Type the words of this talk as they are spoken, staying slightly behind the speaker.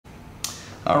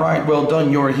Alright, well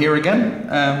done, you're here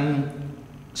again.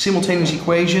 Simultaneous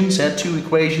equations, two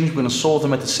equations, we're going to solve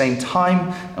them at the same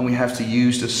time, and we have to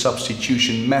use the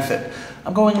substitution method.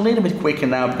 I'm going a little bit quicker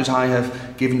now because I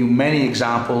have given you many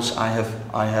examples. I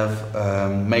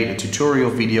have made a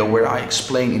tutorial video where I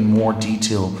explain in more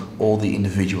detail all the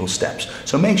individual steps.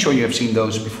 So make sure you have seen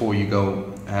those before you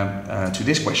go to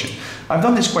this question. I've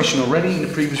done this question already in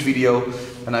the previous video,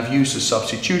 and I've used the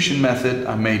substitution method.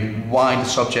 I made y the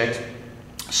subject,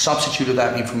 substituted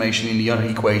that information in the other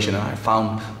equation, and I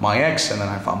found my x and then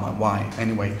I found my y.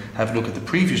 Anyway, have a look at the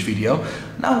previous video.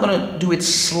 Now I'm going to do it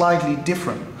slightly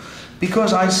different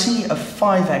because I see a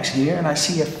 5x here and I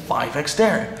see a 5x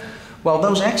there. Well,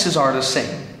 those x's are the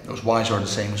same. Those y's are the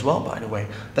same as well, by the way.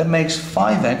 That makes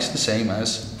 5x the same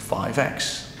as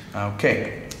 5x.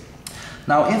 Okay.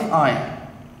 Now if I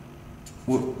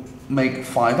would make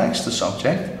 5x the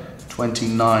subject,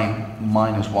 29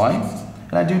 minus y,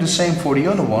 and I do the same for the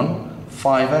other one,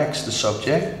 5x the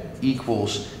subject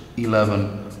equals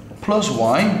 11 plus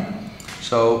y.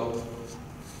 So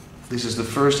this is the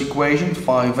first equation,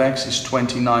 5x is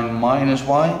 29 minus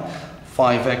y,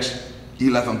 5x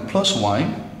 11 plus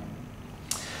y.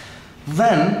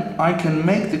 Then I can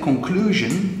make the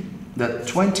conclusion that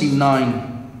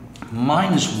 29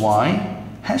 minus y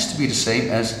has to be the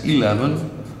same as 11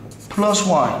 plus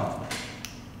y.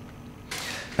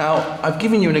 Now, I've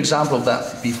given you an example of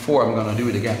that before. I'm going to do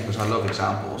it again because I love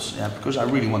examples, because I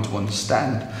really want to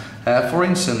understand. For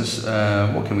instance,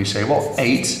 what can we say? Well,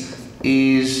 8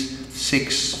 is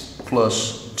 6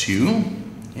 plus 2.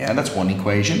 Yeah, that's one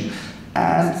equation.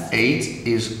 And 8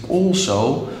 is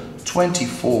also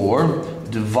 24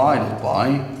 divided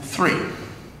by 3.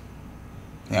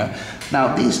 Yeah.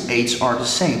 Now, these 8's are the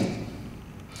same.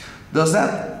 Does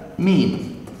that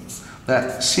mean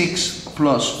that 6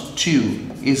 plus 2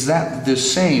 is that the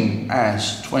same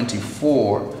as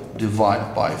 24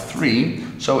 divided by 3?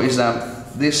 So is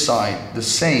that this side the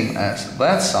same as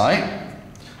that side?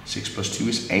 6 plus 2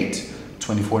 is 8.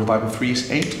 24 divided by 3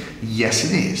 is 8. Yes,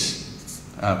 it is.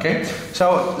 Okay,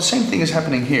 so the same thing is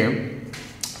happening here.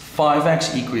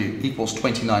 5x equals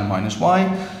 29 minus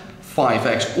y.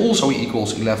 5x also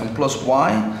equals 11 plus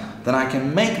y. Then I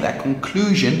can make that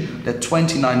conclusion that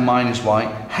 29 minus y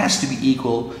has to be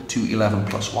equal to 11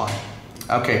 plus y.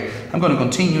 Okay, I'm going to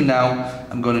continue now.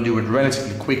 I'm going to do it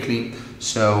relatively quickly.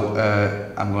 So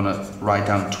I'm going to write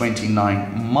down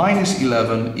 29 minus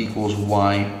 11 equals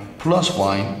y plus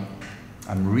y.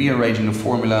 I'm rearranging the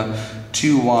formula.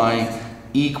 2y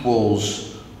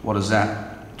equals, what is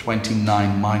that?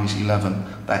 29 minus 11,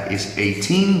 that is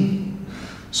 18.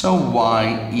 So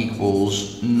y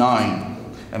equals 9.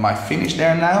 Am I finished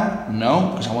there now?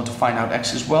 No, because I want to find out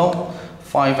x as well.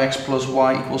 5x plus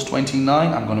y equals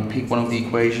 29. I'm going to pick one of the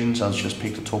equations. I'll just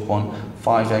pick the top one.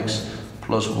 5x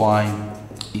plus y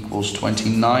equals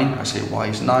 29. I say y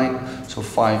is 9. So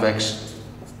 5x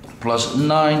plus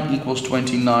 9 equals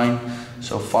 29.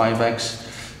 So 5x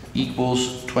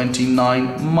equals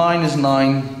 29 minus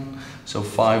 9. So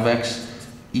 5x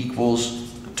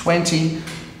equals 20.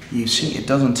 You see, it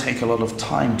doesn't take a lot of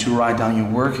time to write down your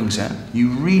workings. You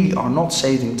really are not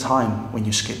saving time when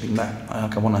you're skipping that.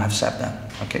 I want to have said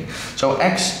that. Okay, so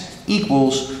x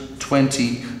equals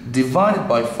 20 divided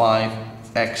by 5,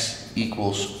 x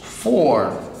equals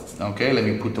 4. Okay, let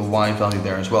me put the y value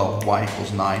there as well. Y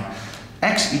equals 9.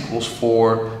 X equals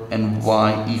 4 and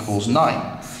y equals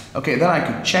 9. Okay, then I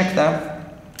could check that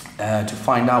to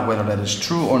find out whether that is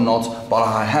true or not, but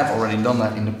I have already done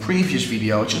that in the previous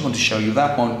video. I just want to show you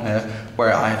that one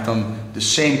where I have done the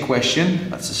same question.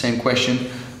 That's the same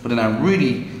question, but then I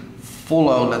really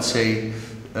follow, let's say,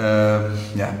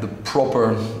 the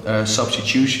proper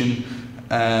substitution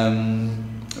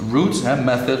route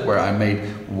method, where I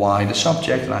made y the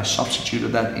subject and I substituted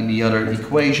that in the other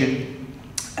equation,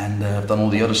 and I've done all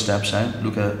the other steps.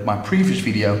 Look at my previous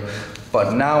video,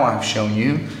 but now I've shown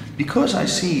you, because I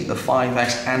see a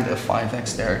 5x and a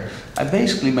 5x there, I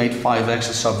basically made 5x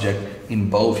a subject in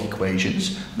both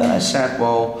equations. Then I said,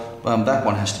 well, that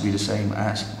one has to be the same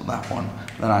as that one.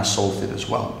 Then I solved it as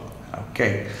well.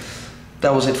 Okay,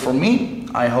 that was it for me.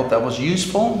 I hope that was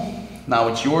useful. Now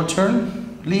it's your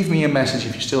turn. Leave me a message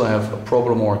if you still have a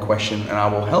problem or a question, and I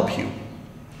will help you.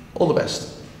 All the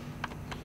best.